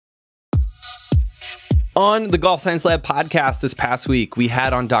On the Golf Science Lab podcast this past week, we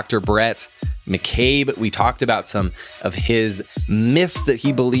had on Dr. Brett McCabe. We talked about some of his myths that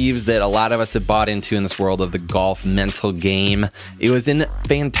he believes that a lot of us have bought into in this world of the golf mental game. It was a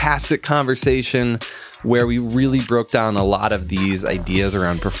fantastic conversation where we really broke down a lot of these ideas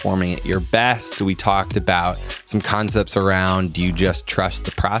around performing at your best. We talked about some concepts around, do you just trust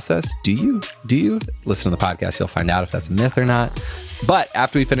the process? Do you? Listen to the podcast, you'll find out if that's a myth or not. But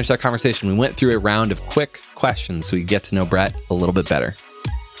after we finished that conversation, we went through a round of quick questions so we could get to know Brett a little bit better.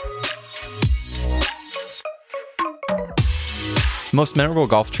 Most memorable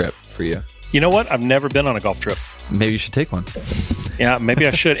golf trip for you? You know what? I've never been on a golf trip. Maybe you should take one. Yeah, maybe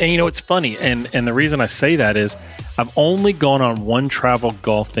I should. And you know, it's funny. And the reason I say that is I've only gone on one travel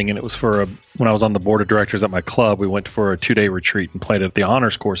golf thing, and it was for when I was on the board of directors at my club. We went for a 2-day retreat and played at the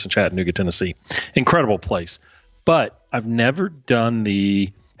Honors Course in Chattanooga, Tennessee. Incredible place. But I've never done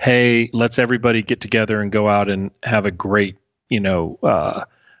the, hey, let's everybody get together and go out and have a great, 3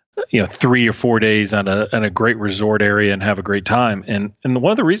 or 4 days on a great resort area and have a great time. And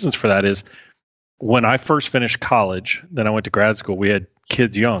one of the reasons for that is when I first finished college, then I went to grad school, we had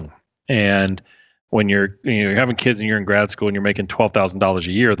kids young. And when you're having kids and you're in grad school and you're making $12,000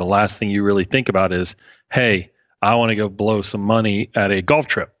 a year, the last thing you really think about is, hey, I want to go blow some money at a golf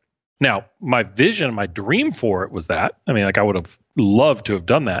trip. Now, my vision, my dream for it was that. I mean, I would have loved to have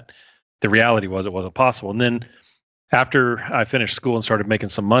done that. The reality was it wasn't possible. And then after I finished school and started making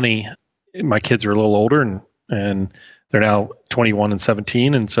some money, my kids are a little older and they're now 21 and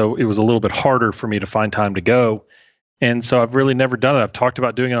 17. And so it was a little bit harder for me to find time to go. And so I've really never done it. I've talked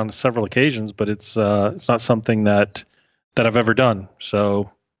about doing it on several occasions, but it's not something that I've ever done.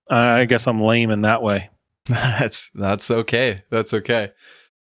 So I guess I'm lame in that way. That's okay. That's okay.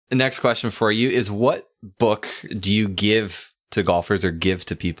 The next question for you is, what book do you give to golfers or give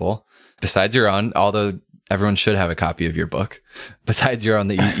to people besides your own, although everyone should have a copy of your book, besides your own,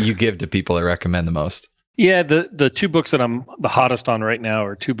 that you give to people or recommend the most? Yeah, the 2 books that I'm the hottest on right now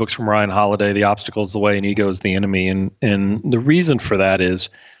are 2 books from Ryan Holiday, The Obstacle is the Way and Ego is the Enemy. And the reason for that is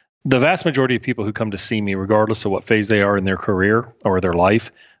the vast majority of people who come to see me, regardless of what phase they are in their career or their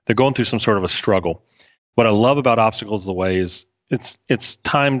life, they're going through some sort of a struggle. What I love about Obstacle is the Way is it's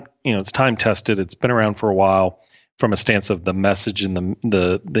time tested. It's been around for a while from a stance of the message and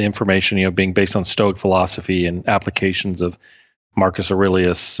the information, being based on Stoic philosophy and applications of Marcus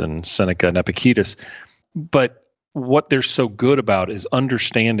Aurelius and Seneca and Epictetus. But what they're so good about is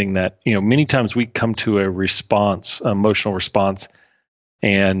understanding that, many times we come to a response, emotional response,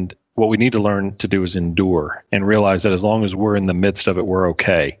 and what we need to learn to do is endure and realize that as long as we're in the midst of it, we're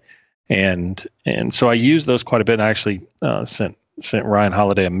okay. And so I use those quite a bit. And I actually sent Ryan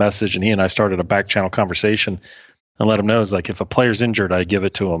Holiday a message, and he and I started a back channel conversation and let him know, it's like, if a player's injured, I give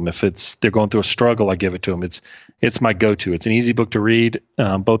it to them. If they're going through a struggle, I give it to them. It's my go-to. It's an easy book to read.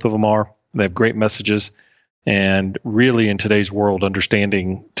 Both of them are. They have great messages. And really, in today's world,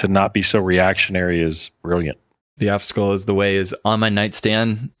 understanding to not be so reactionary is brilliant. The Obstacle is the Way is on my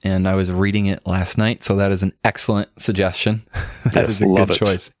nightstand, and I was reading it last night. So that is an excellent suggestion. That is a good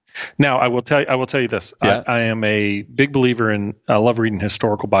choice. Now, I will tell you this. Yeah. I am a big believer I love reading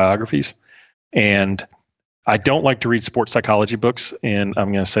historical biographies, and I don't like to read sports psychology books. And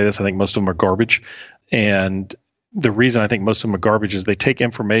I'm going to say this, I think most of them are garbage. And the reason I think most of them are garbage is they take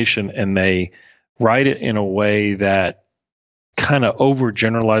information and they write it in a way that kind of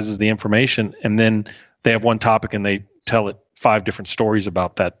overgeneralizes the information. And then they have one topic and they tell it 5 different stories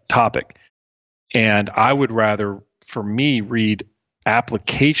about that topic. And I would rather, for me, read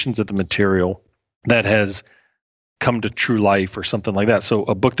applications of the material that has come to true life or something like that. So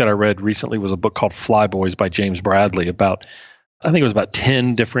a book that I read recently was a book called Flyboys by James Bradley about, I think it was about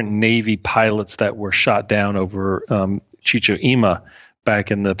 10 different Navy pilots that were shot down over Chicho Ima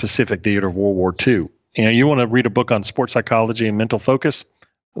back in the Pacific theater of World War II. You want to read a book on sports psychology and mental focus?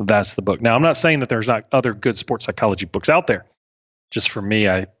 That's the book. Now, I'm not saying that there's not other good sports psychology books out there. Just for me,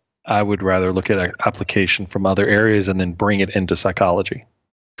 I would rather look at an application from other areas and then bring it into psychology.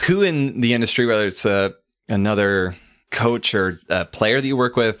 Who in the industry, whether it's another coach or a player that you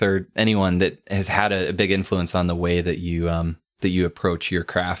work with or anyone that has had a big influence on the way that you approach your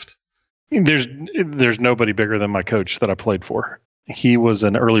craft? There's nobody bigger than my coach that I played for. He was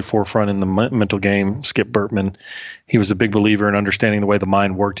an early forefront in the mental game, Skip Bertman. He was a big believer in understanding the way the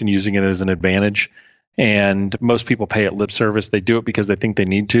mind worked and using it as an advantage. And most people pay it lip service. They do it because they think they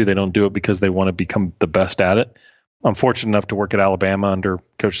need to. They don't do it because they want to become the best at it. I'm fortunate enough to work at Alabama under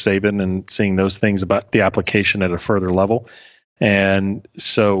Coach Saban and seeing those things about the application at a further level. And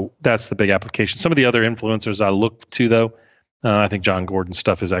so that's the big application. Some of the other influencers I look to, though, I think John Gordon's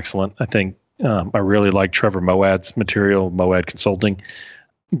stuff is excellent. I think I really like Trevor Moad's material, Moad Consulting.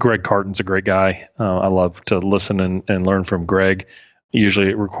 Greg Carton's a great guy. I love to listen and learn from Greg. Usually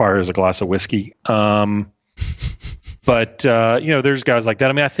it requires a glass of whiskey. But there's guys like that.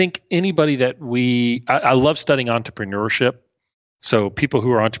 I mean, I think anybody that I love studying entrepreneurship. So people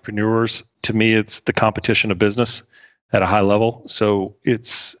who are entrepreneurs, to me, it's the competition of business at a high level. So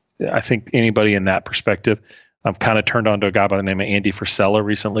I think anybody in that perspective. I've kind of turned on to a guy by the name of Andy Frisella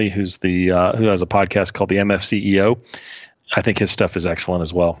recently, who has a podcast called the MFCEO. I think his stuff is excellent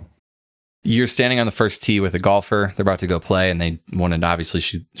as well. You're standing on the first tee with a golfer. They're about to go play, and they wanted to obviously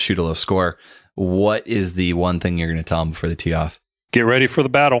shoot a low score. What is the one thing you're going to tell them before they tee off? Get ready for the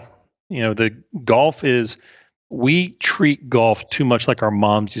battle. The golf is, we treat golf too much like our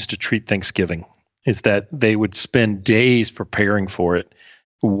moms used to treat Thanksgiving, is that they would spend days preparing for it,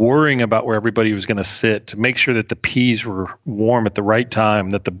 worrying about where everybody was going to sit to make sure that the peas were warm at the right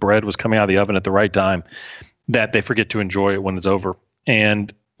time, that the bread was coming out of the oven at the right time, that they forget to enjoy it when it's over.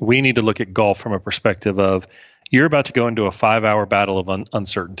 And we need to look at golf from a perspective of, you're about to go into a 5-hour battle of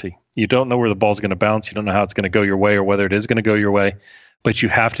uncertainty. You don't know where the ball's going to bounce. You don't know how it's going to go your way or whether it is going to go your way, but you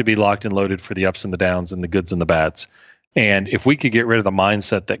have to be locked and loaded for the ups and the downs and the goods and the bads. And if we could get rid of the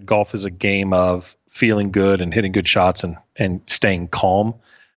mindset that golf is a game of feeling good and hitting good shots and staying calm,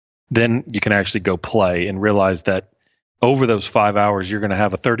 then you can actually go play and realize that over those 5 hours, you're going to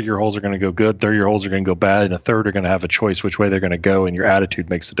have a third of your holes are going to go good, 30 of your holes are going to go bad, and a third are going to have a choice which way they're going to go, and your attitude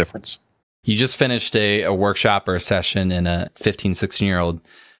makes the difference. You just finished a workshop or a session, and a 15, 16-year-old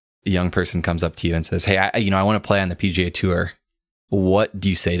young person comes up to you and says, hey, I want to play on the PGA Tour. What do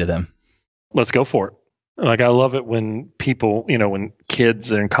you say to them? Let's go for it. Like, I love it when people, when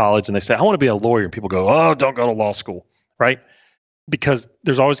kids are in college and they say, I want to be a lawyer. And people go, oh, don't go to law school, right? Because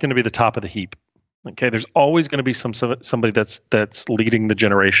there's always going to be the top of the heap. Okay, there's always going to be somebody that's leading the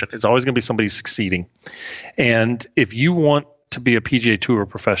generation. It's always going to be somebody succeeding. And if you want to be a PGA Tour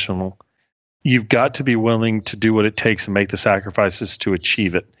professional, you've got to be willing to do what it takes and make the sacrifices to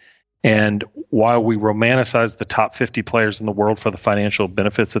achieve it. And while we romanticize the top 50 players in the world for the financial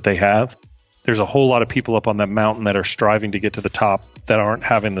benefits that they have, there's a whole lot of people up on that mountain that are striving to get to the top that aren't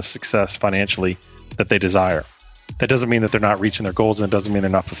having the success financially that they desire. That doesn't mean that they're not reaching their goals, and it doesn't mean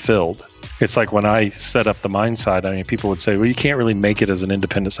they're not fulfilled. It's like when I set up the Mind Side, people would say, well, you can't really make it as an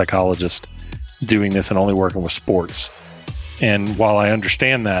independent psychologist doing this and only working with sports. And while I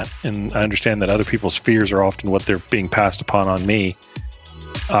understand that, and I understand that other people's fears are often what they're being passed upon on me,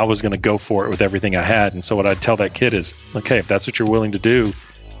 I was going to go for it with everything I had. And so what I'd tell that kid is, okay, if that's what you're willing to do,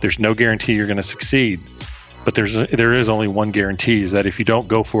 there's no guarantee you're going to succeed. But there is only one guarantee, is that if you don't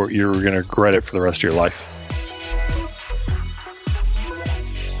go for it, you're going to regret it for the rest of your life.